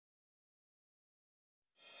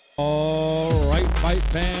All right, fight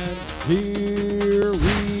fans, here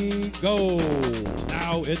we go.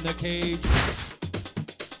 Now in the cage.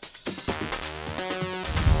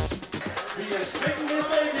 He is making his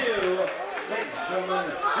debut, ladies and gentlemen,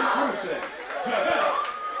 in Froese, Javell,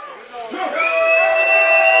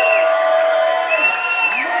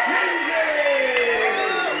 Mckenzie!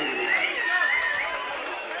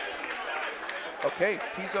 Okay,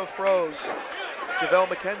 Tizoc, Froese, Javell,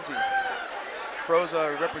 Mckenzie. Froese,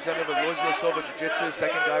 a representative of Loisio Silva Jiu-Jitsu,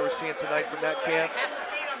 second guy we're seeing tonight from that camp.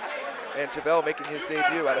 And Javell making his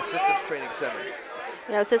debut at a systems training center.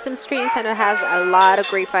 You know, Systems Training Center has a lot of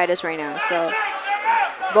great fighters right now. So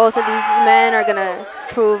both of these men are going to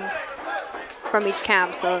prove from each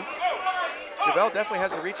camp. So Javell definitely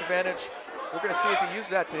has a reach advantage. We're going to see if he uses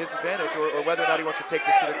that to his advantage or whether or not he wants to take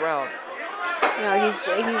this to the ground. you know, he's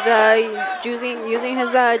using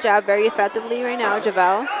his jab very effectively right now,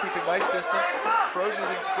 Javell. Keeping nice distance. Froese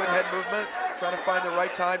using good head movement, trying to find the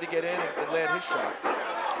right time to get in and land his shot.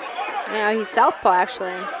 You know, he's southpaw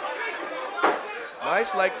actually.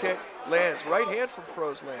 Nice leg kick, lands. Right hand from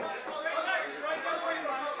Froese lands.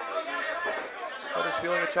 Brothers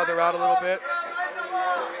feeling each other out a little bit.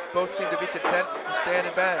 Both seem to be content to stand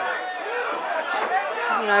and bang.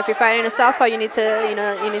 You know, if you're fighting a southpaw, you need to, you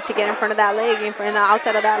need to get in front of that leg, in the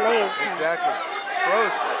outside of that leg. Exactly.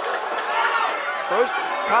 Froese,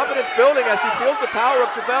 confidence building as he feels the power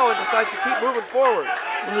of Javell and decides to keep moving forward.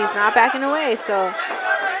 He's not backing away, so.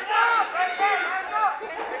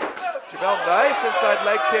 Javell, nice inside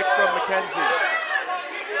leg kick from Mckenzie.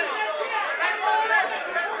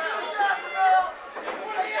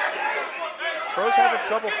 Froese having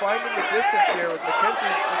trouble finding the distance here with Mckenzie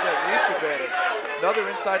with that reach advantage. Another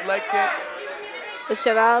inside leg kick. If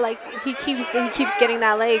Javell, like, he keeps getting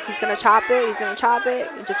that leg, he's gonna chop it,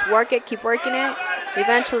 and just work it, keep working it.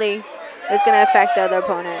 Eventually, it's gonna affect the other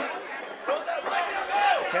opponent.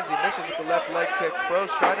 Mckenzie misses with the left leg kick.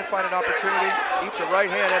 Froese trying to find an opportunity, eats a right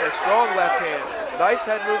hand and a strong left hand. Nice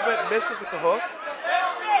head movement, misses with the hook.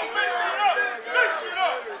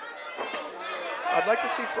 I'd like to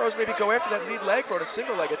see Froese maybe go after that lead leg for a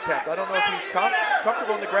single leg attempt. I don't know if he's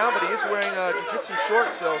comfortable on the ground, but he is wearing jiu-jitsu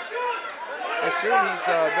shorts, so I assume he's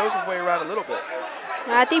knows his way around a little bit.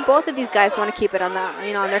 I think both of these guys want to keep it on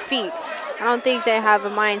on their feet. I don't think they have a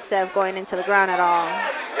mindset of going into the ground at all.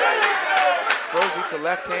 Froese eats a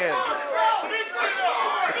left hand.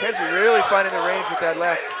 Mckenzie really finding the range with that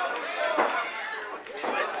left.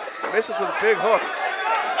 Misses with a big hook.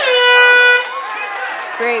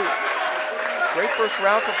 Great. Great first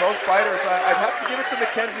round for both fighters. I'd have to give it to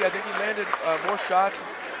Mckenzie. I think he landed more shots,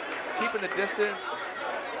 keeping the distance.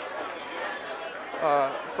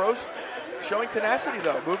 Froese showing tenacity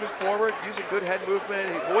though, moving forward, using good head movement.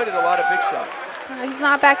 He avoided a lot of big shots. He's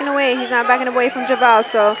not backing away. He's not backing away from Javell.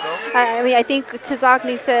 So, I mean, I think Tizoc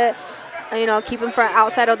needs to, keep him from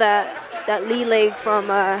outside of that lead leg from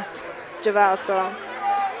Javell. So.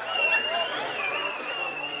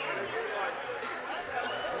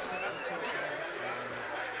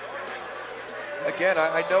 Again,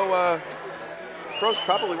 I know Froese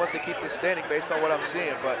probably wants to keep this standing based on what I'm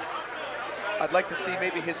seeing, but I'd like to see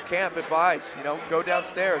maybe his camp advise, go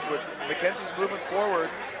downstairs with Mckenzie's moving forward,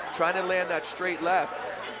 trying to land that straight left.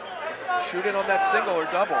 Shoot in on that single or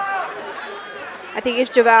double. I think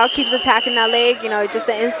if Javell keeps attacking that leg, just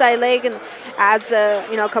the inside leg, and adds a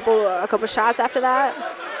couple shots after that.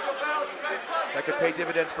 That could pay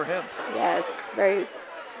dividends for him. Yes, very.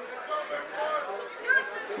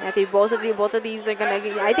 I think both of these are gonna.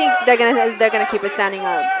 I think they're gonna keep it standing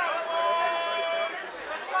up.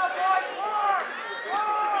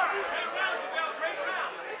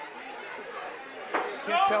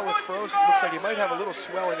 Can't tell if Froese looks like he might have a little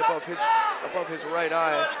swelling above his right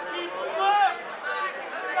eye.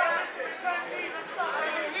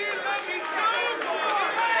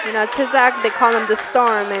 Tizoc, they call him the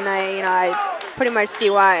Storm, and I pretty much see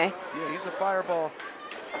why. Yeah, he's a fireball.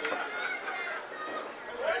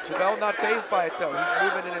 Javell not fazed by it though. He's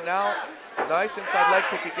moving in and out. Nice inside leg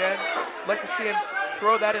kick again. I'd like to see him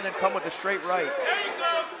throw that and then come with a straight right.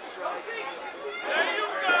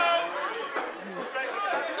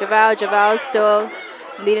 Javell is still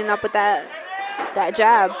leading up with that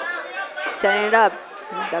jab, setting it up.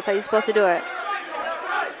 That's how you're supposed to do it.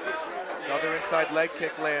 Another inside leg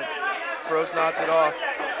kick lands. Froese nods it off.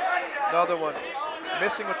 Another one.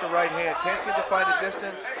 Missing with the right hand. Can't seem to find a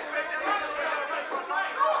distance.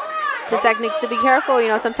 Tizoc needs to be careful.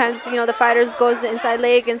 Sometimes the fighters goes inside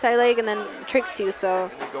leg, and then tricks you. So.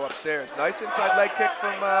 And then go upstairs. Nice inside leg kick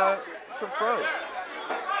from Froese.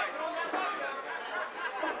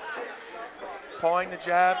 Pawing the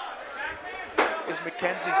jab. is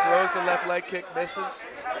Mckenzie, throws the left leg kick, misses.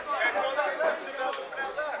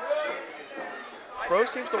 Froese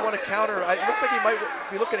seems to want to counter. It looks like he might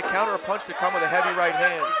be looking to counter a punch to come with a heavy right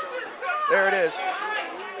hand. There it is.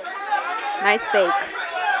 Nice fake.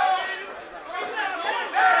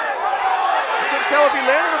 I couldn't tell if he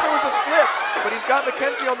landed or if it was a slip, but he's got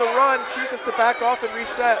Mckenzie on the run, chooses to back off and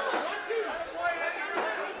reset.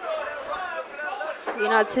 You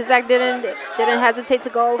know, Tizoc didn't hesitate to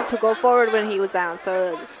go forward when he was down.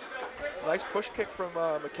 So nice push kick from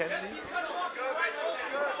Mckenzie.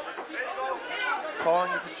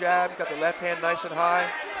 Calling it the jab, got the left hand nice and high.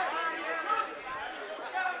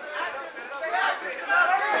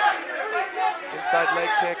 Inside leg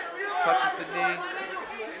kick, touches the knee.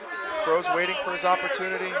 Froese waiting for his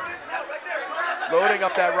opportunity. Loading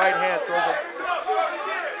up that right hand, throws a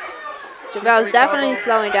Javell's definitely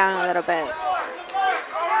slowing down a little bit.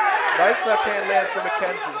 Nice left hand lands for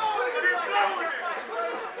Mckenzie.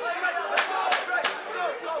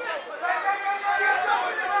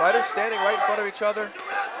 Fighters standing right in front of each other.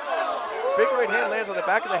 Big right hand lands on the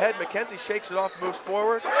back of the head. Mckenzie shakes it off, moves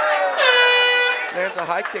forward. Lands a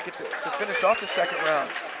high kick to finish off the second round.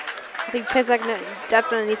 I think Tizoc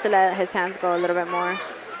definitely needs to let his hands go a little bit more.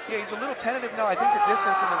 Yeah, he's a little tentative now. I think the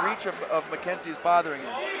distance and the reach of Mckenzie is bothering him.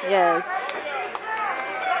 Yes.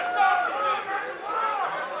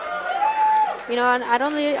 You know, and I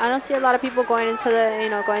don't see a lot of people going into the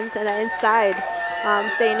inside,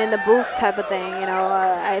 staying in the booth type of thing. You know,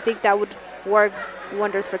 I think that would work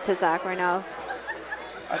wonders for Tizoc right now.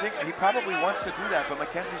 I think he probably wants to do that, but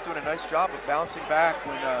Mckenzie's doing a nice job of bouncing back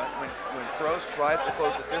when Froese tries to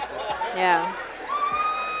close the distance. Yeah.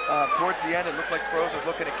 Towards the end, it looked like Froese was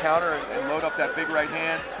looking to counter and load up that big right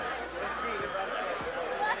hand,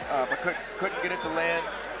 but couldn't get it to land.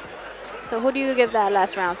 So who do you give that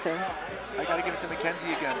last round to? I got to give it to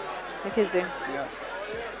Mckenzie again. Mckenzie. Yeah.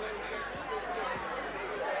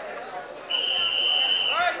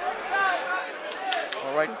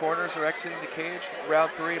 All right, corners are exiting the cage.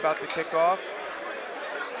 Round 3 about to kick off.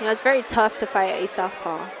 You know, it's very tough to fight a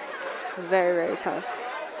southpaw. Very, very tough.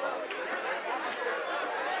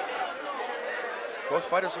 Both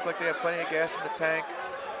fighters look like they have plenty of gas in the tank,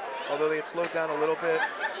 although they had slowed down a little bit.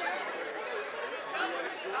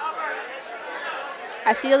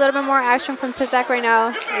 I see a little bit more action from Tizoc right now.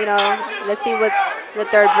 You know, let's see what the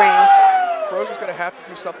third brings. Froese is going to have to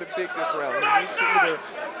do something big this round. He needs to either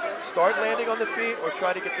start landing on the feet or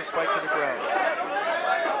try to get this fight to the ground.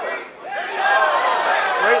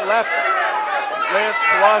 Straight left, lands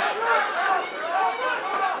flush.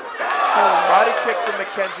 Body kick from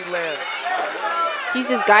Mckenzie lands. He's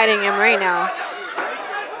just guiding him right now.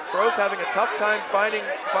 Froese having a tough time finding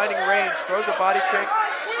range. Throws a body kick.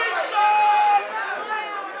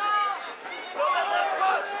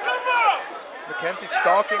 Mckenzie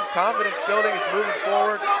stalking, confidence building, he's moving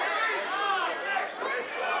forward.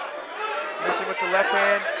 Missing with the left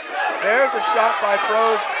hand. There's a shot by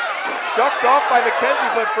Froese. Shucked off by Mckenzie,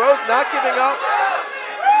 but Froese not giving up.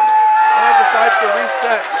 And decides to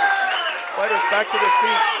reset. Fighters back to their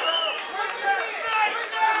feet.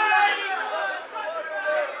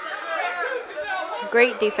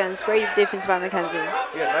 Great defense by Mckenzie.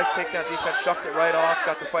 Yeah, nice takedown defense, shucked it right off,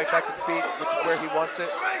 got the fight back to the feet, which is where he wants it.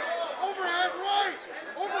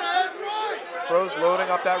 Froese loading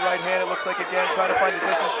up that right hand, it looks like again, trying to find the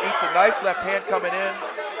distance, eats a nice left hand coming in.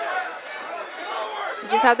 You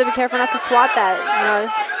just have to be careful not to swat that, you know,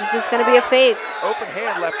 this is gonna be a fake. Open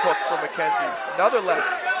hand left hook for Mckenzie, another left.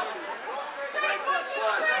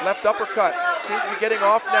 Left uppercut, seems to be getting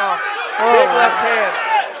off now. Big left hand.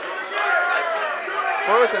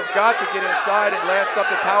 Froese has got to get inside and land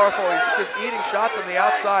something powerful. He's just eating shots on the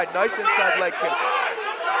outside. Nice inside leg kick.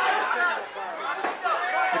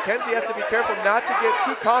 Mckenzie has to be careful not to get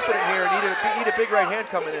too confident here and eat a big right hand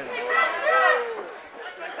coming in.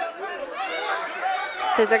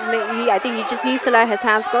 Tizoc, I think he just needs to let his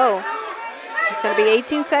hands go. It's going to be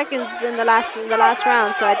 18 seconds in the last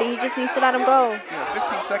round, so I think he just needs to let him go. Yeah,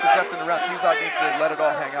 15 seconds left in the round. Tizoc needs to let it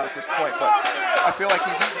all hang out at this point, but I feel like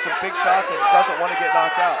he's eating some big shots and doesn't want to get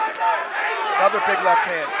knocked out. Another big left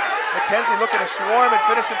hand. Mckenzie looking to swarm and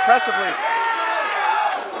finish impressively.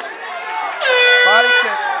 Body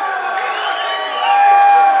kick.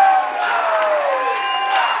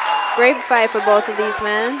 Great fight for both of these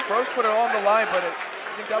men. Froese put it all on the line, but I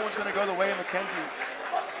think that one's going to go the way of Mckenzie.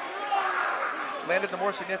 Landed the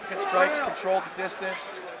more significant strikes, controlled the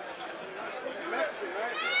distance.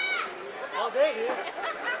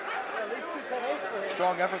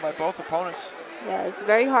 Strong effort by both opponents. Yeah, it's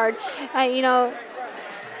very hard. You know,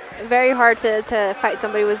 very hard to fight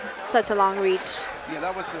somebody with such a long reach. Yeah,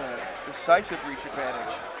 that was a decisive reach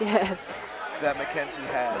advantage. Yes. That Mckenzie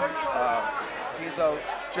had. Tizoc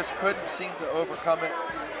just couldn't seem to overcome it.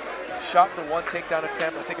 Shot for one takedown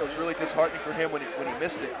attempt. I think it was really disheartening for him when he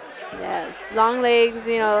missed it. Yes, long legs,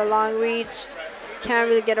 you know, long reach. Can't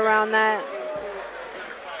really get around that.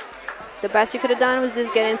 The best you could have done was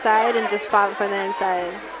just get inside and just fight from the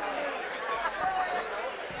inside.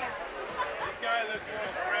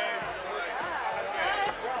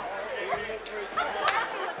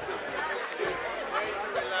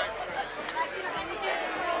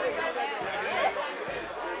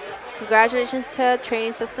 Congratulations to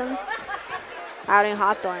Training Systems out in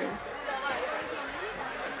Hawthorne.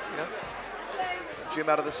 Yeah. Gym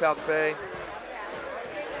out of the South Bay.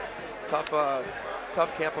 Tough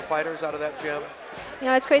camp of fighters out of that gym. You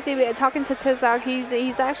know, it's crazy. Talking to Tizoc,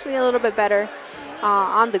 he's actually a little bit better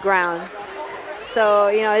on the ground. So,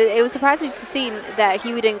 you know, it was surprising to see that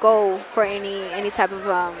he didn't go for any type of,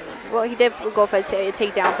 well, he did go for a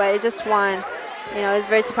takedown, but it just won. You know, it's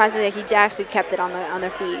very surprising that he actually kept it on their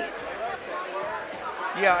feet.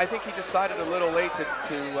 Yeah, I think he decided a little late to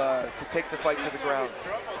take the fight to the ground.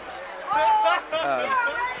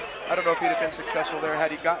 I don't know if he'd have been successful there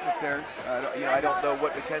had he gotten it there. You know, I don't know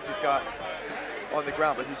what Mckenzie's got on the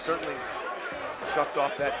ground, but he certainly shucked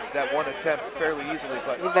off that one attempt fairly easily.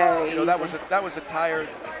 But you know, that was a tired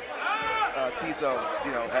Tizoc.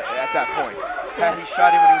 You know, at that point, had he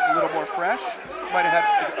shot him when he was a little more fresh, might have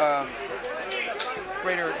had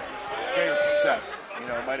greater success. You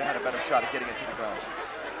know, might have had a better shot at getting it to the ground.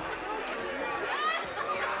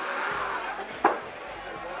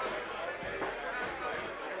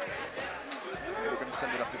 We're going to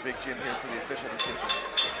send it up to Big Jim here for the official decision.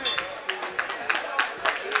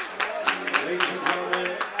 Ladies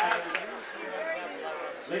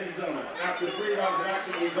and gentlemen, after 3 rounds of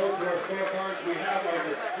action, we go to our scorecards. We have our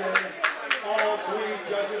decision. All 3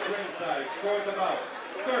 judges ringside scored the bout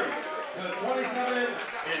 30-27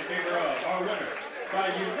 in favor of our winner by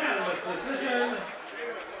unanimous decision,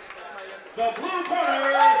 the blue corner,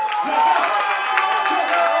 Javell.